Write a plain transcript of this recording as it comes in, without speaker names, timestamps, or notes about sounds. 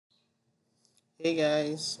Hey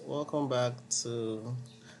guys, welcome back to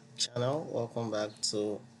channel. Welcome back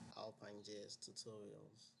to Alpine Js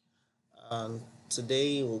tutorials. And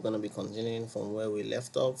today we're going to be continuing from where we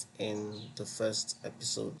left off in the first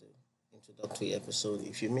episode, the introductory episode.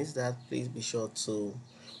 If you missed that, please be sure to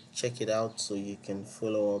check it out so you can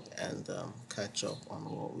follow up and catch up on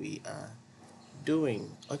what we are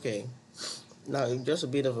doing. Okay, now just a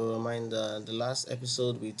bit of a reminder. The last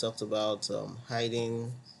episode we talked about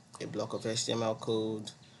hiding a block of HTML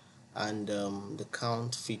code and the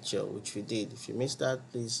count feature, which we did. If you missed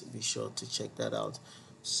that, please be sure to check that out.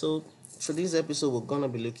 So for this episode, we're gonna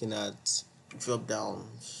be looking at drop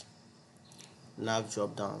downs, nav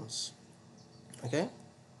drop downs. Okay.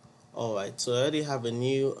 All right. So I already have a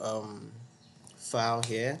new file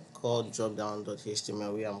here called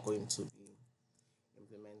dropdown.html where I'm going to be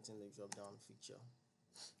implementing the drop down feature.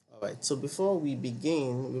 All right. So before we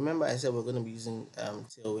begin, remember I said we're going to be using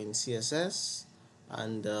Tailwind CSS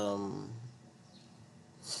and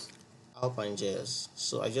Alpine Js.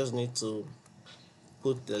 So I just need to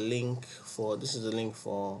put the link for this is the link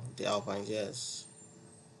for the Alpine Js.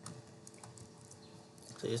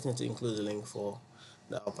 So you just need to include the link for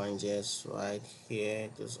the Alpine Js right here,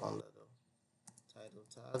 just under the title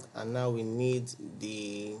tag. And now we need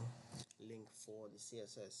the link for the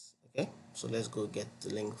CSS. Okay, so let's go get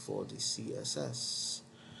the link for the CSS.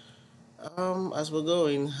 As we're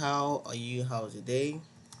going, how are you? How's your day?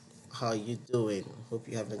 How are you doing? Hope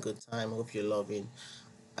you're having a good time. Hope you're loving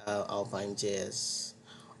Alpine Js.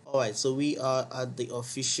 Alright, so we are at the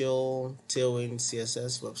official Tailwind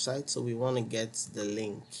CSS website. So we want to get the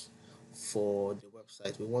link for the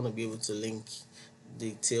website. We want to be able to link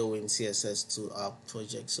the Tailwind CSS to our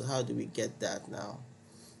project. So how do we get that now?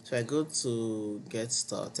 So I go to get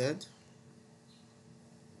started,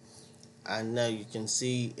 and now you can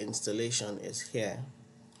see installation is here,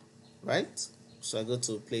 right? So I go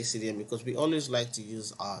to play CDN because we always like to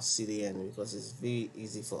use our CDN because it's very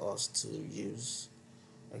easy for us to use.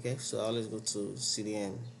 Okay, so I always go to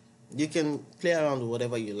CDN. You can play around with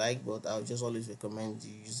whatever you like, but I'll just always recommend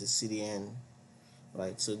you use the CDN.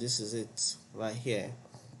 Right, so this is it right here.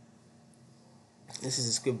 This is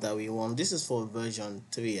the script that we want. This is for version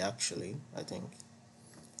 3 actually, I think.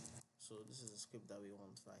 So this is the script that we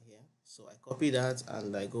want right here. So I copy that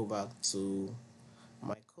and I go back to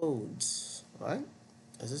my codes, right?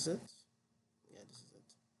 Is this it? Yeah, this is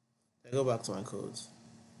it. I go back to my codes.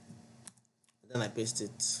 Then I paste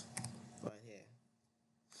it right here.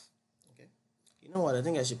 Okay. You know what? I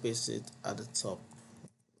think I should paste it at the top,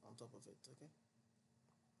 on top of it. Okay.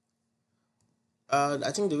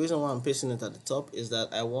 I think the reason why I'm pasting it at the top is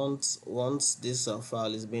that I want once this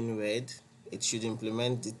file is being read, it should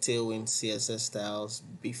implement the Tailwind CSS styles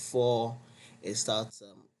before it starts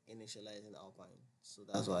initializing Alpine. So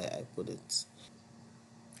that's why I put it.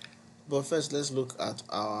 But first, let's look at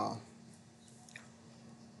our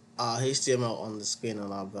HTML on the screen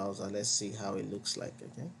on our browser. Let's see how it looks like.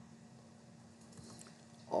 Okay.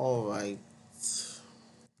 All right.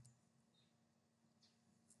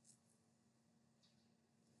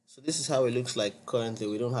 So this is how it looks like currently.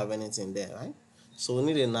 We don't have anything there, right? So we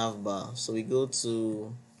need a navbar. So we go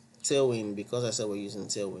to Tailwind because I said we're using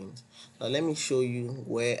Tailwind. Now let me show you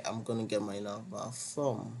where I'm gonna get my navbar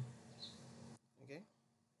from. Okay,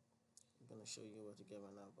 I'm gonna show you where to get my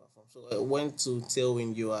navbar from. So I went to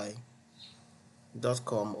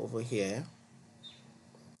tailwindui.com over here.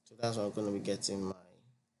 So that's where I'm gonna be getting my.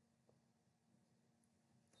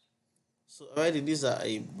 So already these are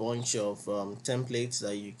a bunch of templates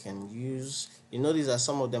that you can use. You know these are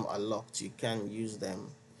some of them are locked. You can't use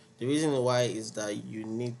them. The reason why is that you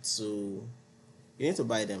need to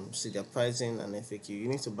buy them. See their pricing and FAQ. You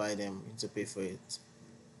need to buy them. You need to pay for it.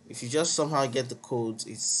 If you just somehow get the codes,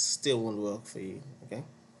 it still won't work for you. Okay.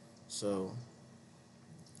 So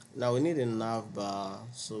now we need a nav bar.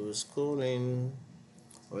 So we're scrolling.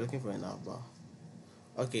 We're looking for a nav bar.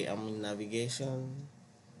 Okay, I'm in navigation.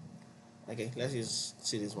 Okay, let's just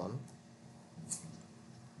see this one.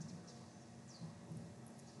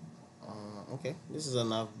 Okay, this is a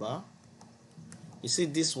nav bar. You see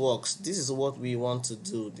this works. This is what we want to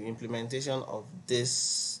do, the implementation of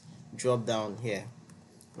this drop down here,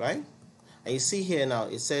 right? And you see here now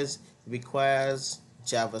it says requires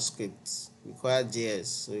JavaScript, requires JS,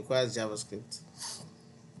 so requires JavaScript,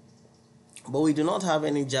 but we do not have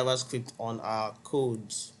any JavaScript on our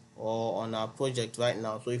codes or on our project right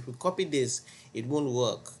now. So if we copy this, it won't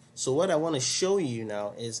work. So what I want to show you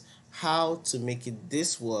now is how to make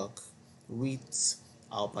this work with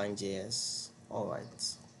Alpine JS. All right,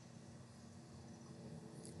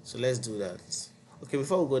 so let's do that. Okay,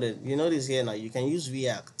 before we go there, you notice here now you can use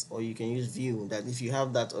React or you can use Vue. That if you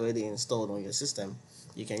have that already installed on your system,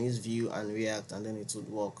 you can use Vue and React, and then it would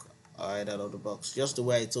work right out of the box. Just the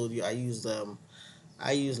way I told you, I use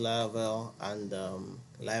Laravel and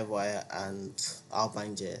Livewire and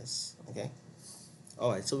Alpine Js. Okay.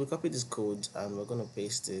 All right. So we copy this code and we're gonna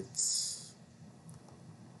paste it.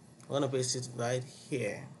 We're gonna paste it right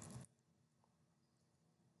here.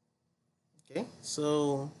 Okay.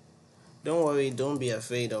 So don't worry. Don't be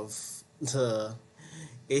afraid of the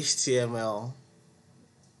HTML.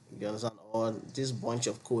 You understand? Or this bunch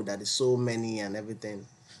of code that is so many and everything.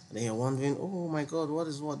 And then you're wondering, oh my god, what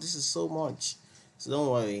is what? This is so much. So don't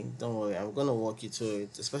worry. I'm gonna walk you through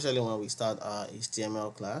it, especially when we start our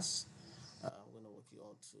HTML class. I'm gonna walk you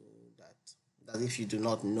all through that. That if you do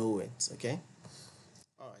not know it, okay?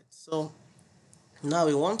 Alright, so now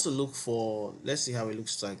we want to look for, let's see how it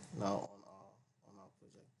looks like now on our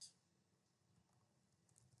project.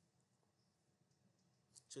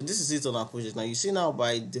 So this is it on our project. Now you see now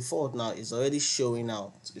by default now it's already showing.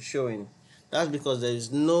 That's because there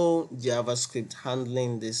is no JavaScript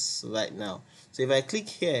handling this right now. So if I click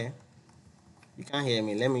here, you can't hear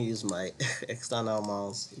me. Let me use my external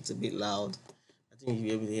mouse. It's a bit loud. I think you'll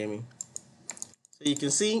be able to hear me. So you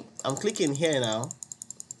can see I'm clicking here now,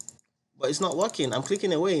 but it's not working. I'm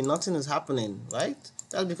clicking away, nothing is happening, right?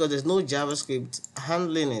 That's because there's no JavaScript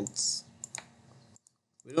handling it.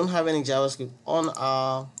 We don't have any JavaScript on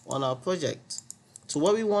our project. So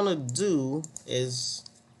what we want to do is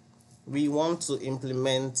we want to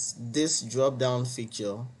implement this drop down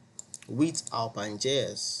feature with Alpine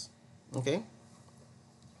Js. Okay.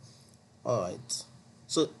 All right.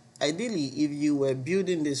 So ideally, if you were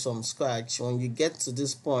building this from scratch, when you get to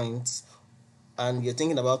this point and you're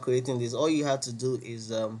thinking about creating this, all you have to do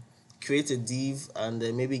is create a div and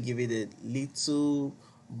then maybe give it a little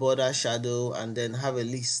border shadow and then have a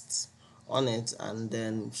list on it and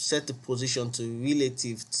then set the position to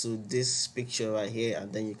relative to this picture right here,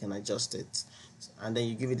 and then you can adjust it and then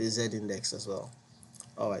you give it a Z index as well.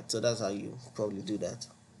 Alright, so that's how you probably do that.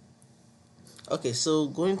 Okay, so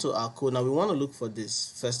going to our code now, we want to look for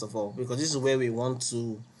this first of all because this is where we want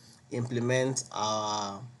to implement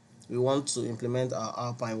our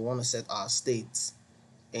Alpine. We want to set our states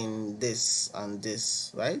in this and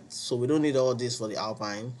this, right? So we don't need all this for the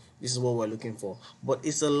Alpine. This is what we're looking for, but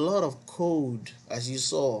it's a lot of code, as you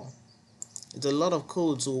saw. It's a lot of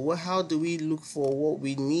code. So how do we look for what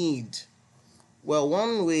we need? Well,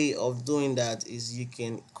 one way of doing that is you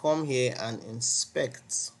can come here and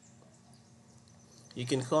inspect. You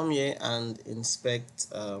can come here and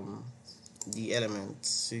inspect the elements.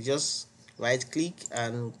 So you just right click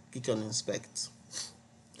and click on inspect,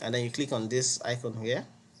 and then you click on this icon here,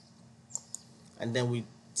 and then we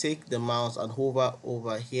take the mouse and hover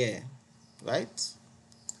over here, right?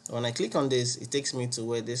 When I click on this, it takes me to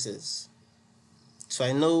where this is. So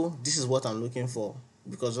I know this is what I'm looking for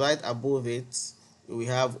because right above it we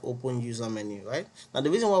have open user menu, right? Now the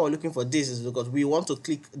reason why we're looking for this is because we want to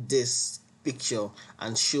click this picture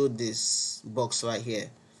and show this box right here.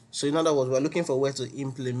 So in other words, we're looking for where to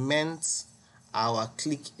implement our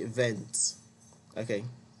click event. Okay,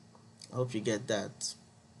 I hope you get that.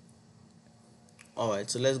 Alright,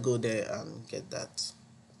 so let's go there and get that.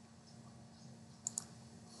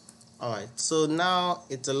 Alright, so now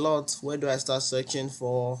it's a lot. Where do I start searching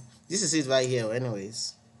for? This is it right here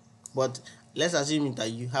anyways, but let's assume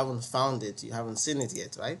that you haven't found it, you haven't seen it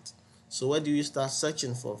yet, right? So where do you start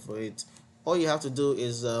searching for it? All you have to do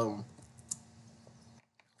is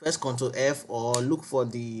press Ctrl F or look for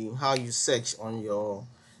the how you search on your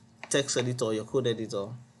text editor or your code editor,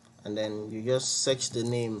 and then you just search the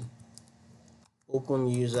name open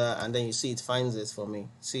user, and then you see it finds it for me.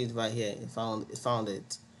 See it right here, it found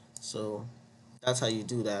it. So that's how you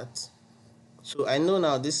do that. So I know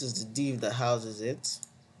now this is the div that houses it,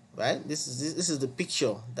 right? This is the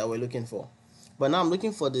picture that we're looking for, but now I'm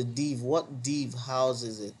looking for the div. What div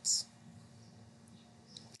houses it?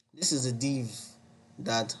 This is the div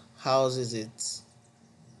that houses it.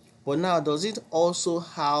 But now does it also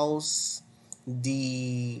house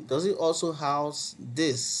this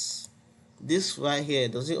right here?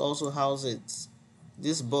 Does it also house it,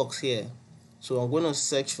 this box here? So I'm going to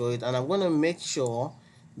search for it, and I'm going to make sure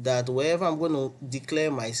that wherever I'm going to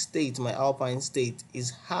declare my state, my Alpine state,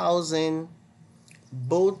 is housing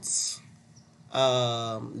both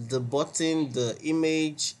the button, the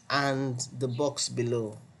image, and the box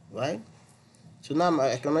below, right? So now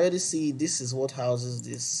I can already see this is what houses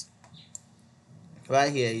this.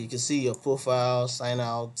 Right here you can see your profile, sign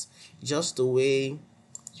out, just the way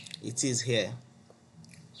it is here.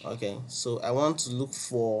 Okay, so I want to look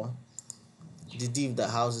for the div that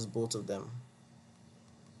houses both of them.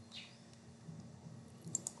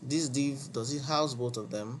 This div, does it house both of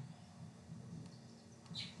them?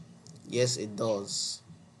 Yes, it does.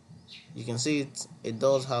 You can see it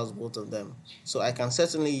does house both of them. So I can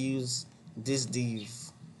certainly use this div,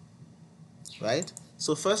 right?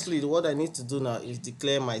 So firstly, what I need to do now is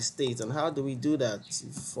declare my state. And how do we do that?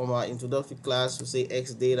 From our introductory class, we say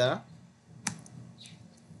x data,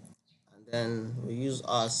 and then we use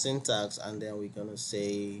our syntax, and then we're gonna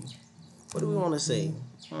say, what do we want to say?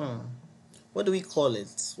 What do we call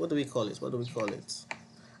it? What do we call it? What do we call it?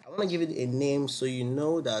 I want to give it a name so you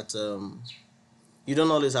know that you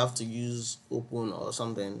don't always have to use open or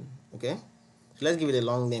something. Okay, so let's give it a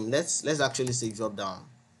long name. Let's actually say drop down.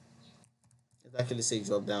 Let's actually say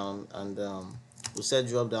drop down, and we'll set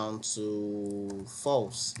drop down to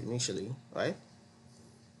false initially, right?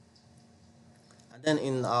 And then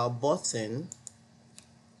in our button,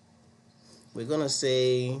 we're gonna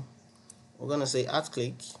say add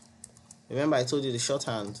click. Remember, I told you the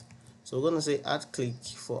shorthand. So we're gonna say add click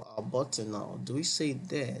for our button now. Do we say it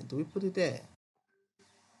there? Do we put it there?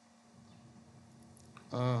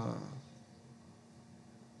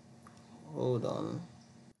 Hold on.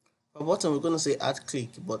 For button, we're gonna say add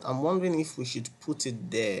click, but I'm wondering if we should put it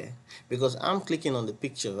there because I'm clicking on the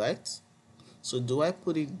picture, right? So do I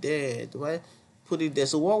put it there? Do I put it there?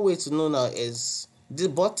 So one way to know now is the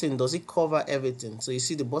button, does it cover everything? So you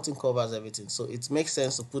see the button covers everything. So it makes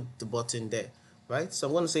sense to put the button there, right? So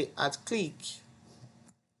I'm going to say add click.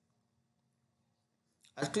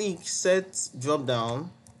 Add click, set drop down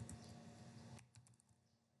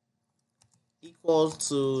equals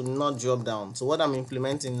to not drop down. So what I'm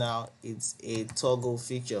implementing now is a toggle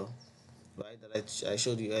feature, right, that I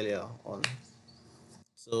showed you earlier on.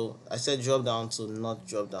 So I said drop down to not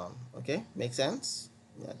drop down. Okay, make sense?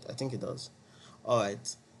 Yeah, I think it does. All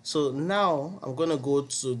right. So now I'm going to go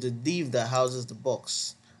to the div that houses the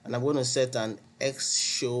box, and I'm going to set an x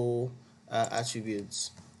show attribute.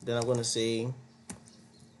 Then I'm going to say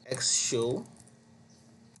x show,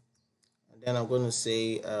 and then I'm going to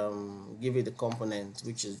say give it the component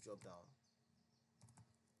which is drop down.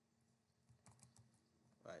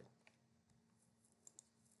 Right.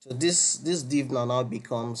 So this div now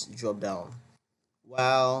becomes drop down.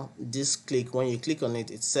 While this click, when you click on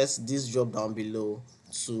it, it sets this drop down below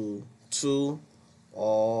to true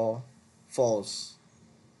or false.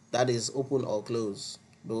 That is open or close.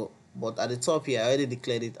 But at the top here, I already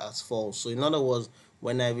declared it as false. So in other words,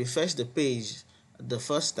 when I refresh the page the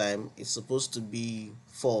first time, it's supposed to be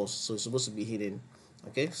false. So it's supposed to be hidden.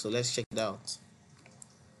 Okay, so let's check it out.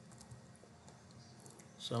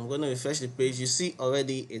 So I'm going to refresh the page. You see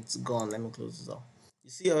already it's gone. Let me close this up. You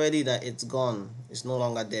see already that it's gone. It's no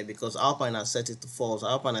longer there because Alpine has set it to false.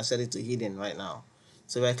 Alpine has set it to hidden right now.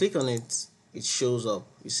 So if I click on it, it shows up.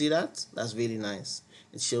 You see that? That's really nice.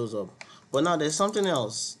 It shows up. But now there's something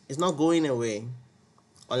else. It's not going away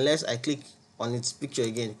unless I click on its picture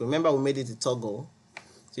again. Remember, we made it a toggle.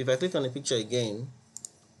 So if I click on the picture again,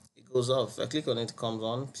 it goes off. If I click on it, it comes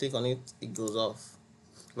on. Click on it, it goes off.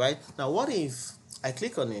 Right? Now what if I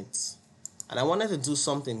click on it and I wanted to do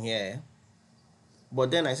something here, but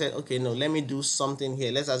then I said, okay, no, let me do something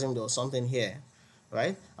here. Let's assume there was something here,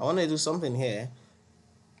 right? I want to do something here.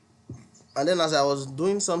 And then as I was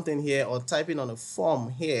doing something here or typing on a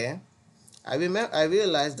form here, I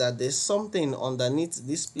realized that there's something underneath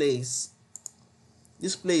this place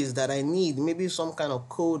that I need, maybe some kind of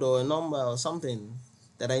code or a number or something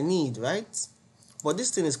that I need, right? But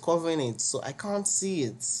this thing is covering it, so I can't see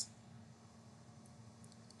it.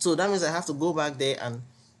 So that means I have to go back there and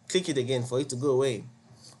click it again for it to go away.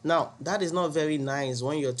 Now, that is not very nice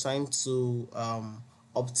when you're trying to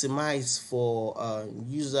optimize for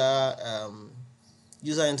user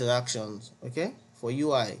interactions, okay? For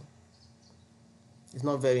UI. It's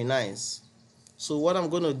not very nice. So what I'm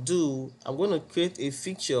going to do, I'm going to create a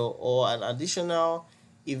feature or an additional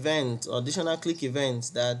event or additional click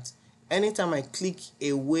event that anytime I click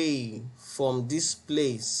away from this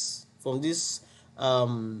place, from this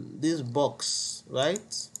box,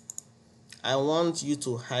 right? I want you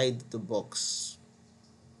to hide the box.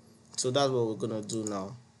 So that's what we're going to do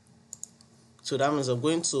now. So that means I'm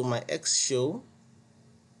going to my X show.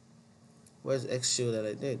 Where's the X show that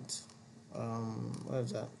I did? Where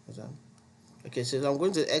is that? Okay, so I'm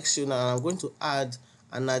going to X show now and I'm going to add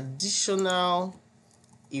an additional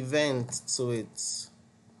event to it. So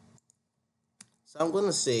I'm going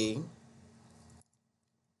to say,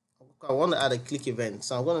 I want to add a click event.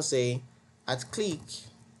 So I'm going to say at click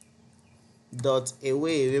dot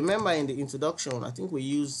away. Remember in the introduction, I think we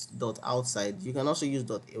use dot outside. You can also use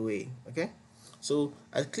dot away. Okay, So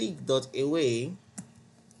I click dot away.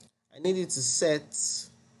 I need it to set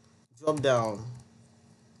drop down.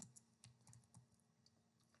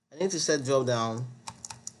 I need to set drop down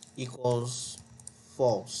equals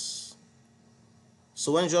false.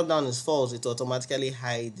 So when drop down is false, it automatically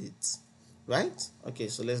hide it, right? Okay,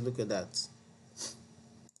 so let's look at that.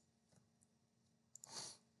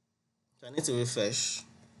 So I need to refresh.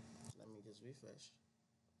 Let me just refresh.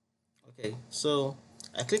 Okay, so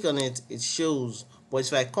I click on it, it shows. But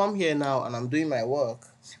if I come here now and I'm doing my work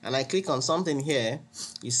and I click on something here,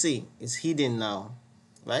 you see it's hidden now,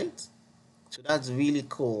 right? So that's really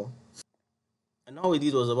cool. And all we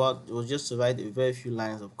did was just to write a very few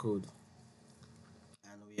lines of code,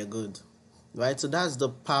 and we are good, right? So that's the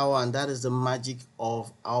power and that is the magic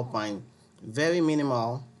of Alpine. Very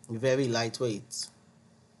minimal, very lightweight.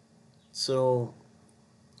 So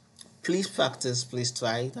please practice, please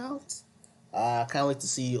try it out. Can't wait to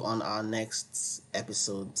see you on our next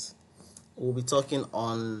episode. We'll be looking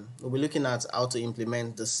at how to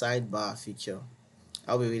implement the sidebar feature.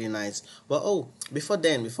 That'll be really nice. But before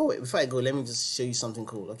I go, let me just show you something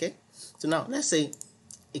cool, okay? So now let's say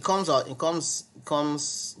it comes out, you click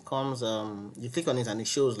on it and it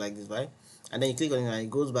shows like this, right? And then you click on it and it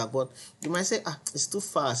goes back. But you might say, it's too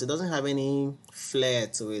fast, it doesn't have any flair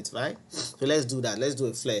to it, right? So let's do that. Let's do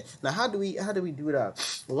a flair. Now how do we do that?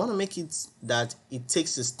 We want to make it that it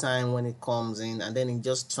takes its time when it comes in and then it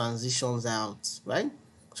just transitions out, right?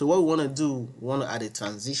 So what we want to do, we want to add a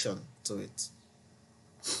transition to it.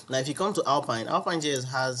 Now if you come to Alpine Js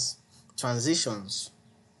has transitions.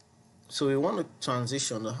 So we want to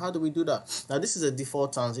transition. How do we do that? Now this is a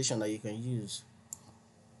default transition that you can use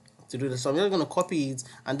to do this. So I'm just going to copy it,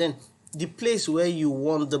 and then the place where you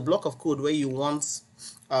want the block of code where you want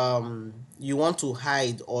to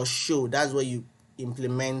hide or show, that's where you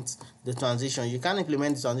implement the transition. You can't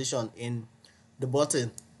implement the transition in the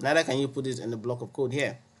button, neither can you put it in the block of code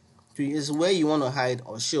here. So it's where you want to hide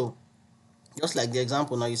or show. Just like the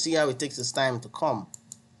example now, you see how it takes its time to come,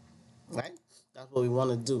 right? That's what we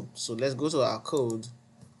want to do. So let's go to our code,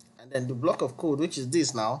 and then the block of code, which is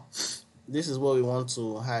this now, this is what we want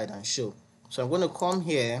to hide and show. So I'm going to come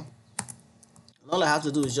here, and all I have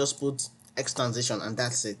to do is just put X transition, and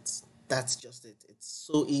that's it. That's just it. It's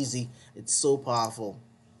so easy. It's so powerful.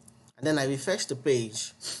 And then I refresh the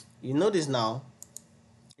page. You notice now,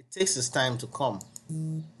 it takes its time to come,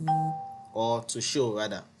 or to show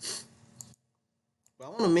rather. But I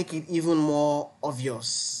want to make it even more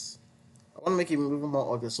obvious.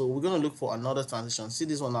 So we're going to look for another transition. See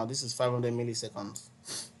this one now. This is 500 milliseconds.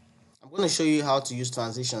 I'm going to show you how to use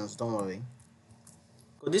transitions. Don't worry.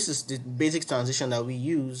 So this is the basic transition that we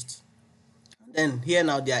used. And then here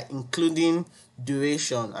now they are including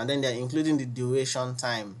duration, and then they are including the duration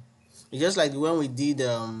time. It's just like when we did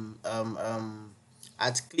at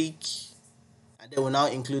click, and then we now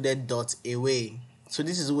included dot away. So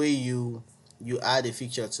this is where you add a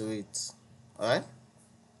feature to it. All right.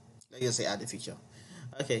 Let's just say add a feature.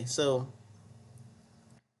 Okay, so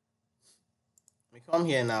we come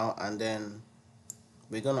here now, and then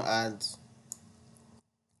we're gonna add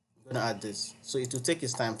this. So it will take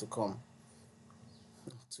its time to come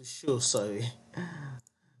to show. Sorry.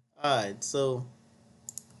 All right. So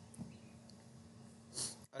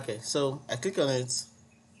okay. So I click on it.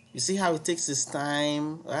 You see how it takes its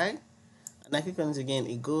time, right? And I click on it again,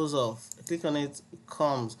 it goes off. I click on it, it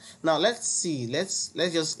comes. Now let's see. Let's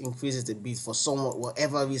just increase it a bit for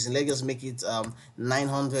whatever reason. Let's just make it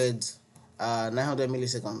 900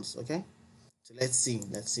 milliseconds. Okay. So let's see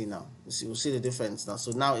now. We'll see the difference now.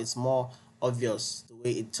 So now it's more obvious the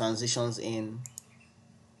way it transitions in.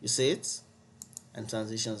 You see it, and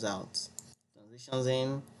transitions out. Transitions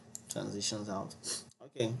in, transitions out.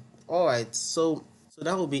 Okay. All right. So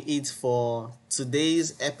that will be it for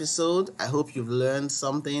today's episode. I hope you've learned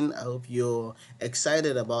something. I hope you're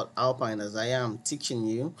excited about Alpine as I am teaching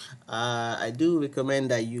you. I do recommend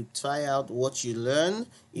that you try out what you learn.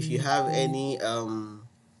 If you have any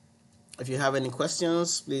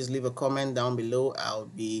questions, please leave a comment down below. I'll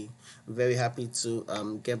be very happy to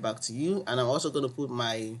get back to you. And I'm also going to put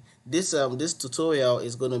this tutorial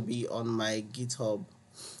is going to be on my GitHub.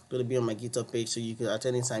 Going to be on my GitHub page, so you can at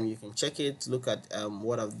any time you can check it, look at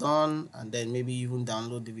what I've done, and then maybe even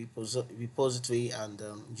download the repository and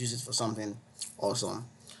use it for something awesome.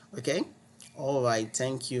 Okay. All right,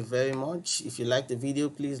 thank you very much. If you like the video,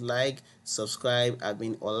 please like, subscribe. I've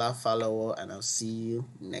been Ola Follower, and I'll see you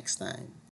next time.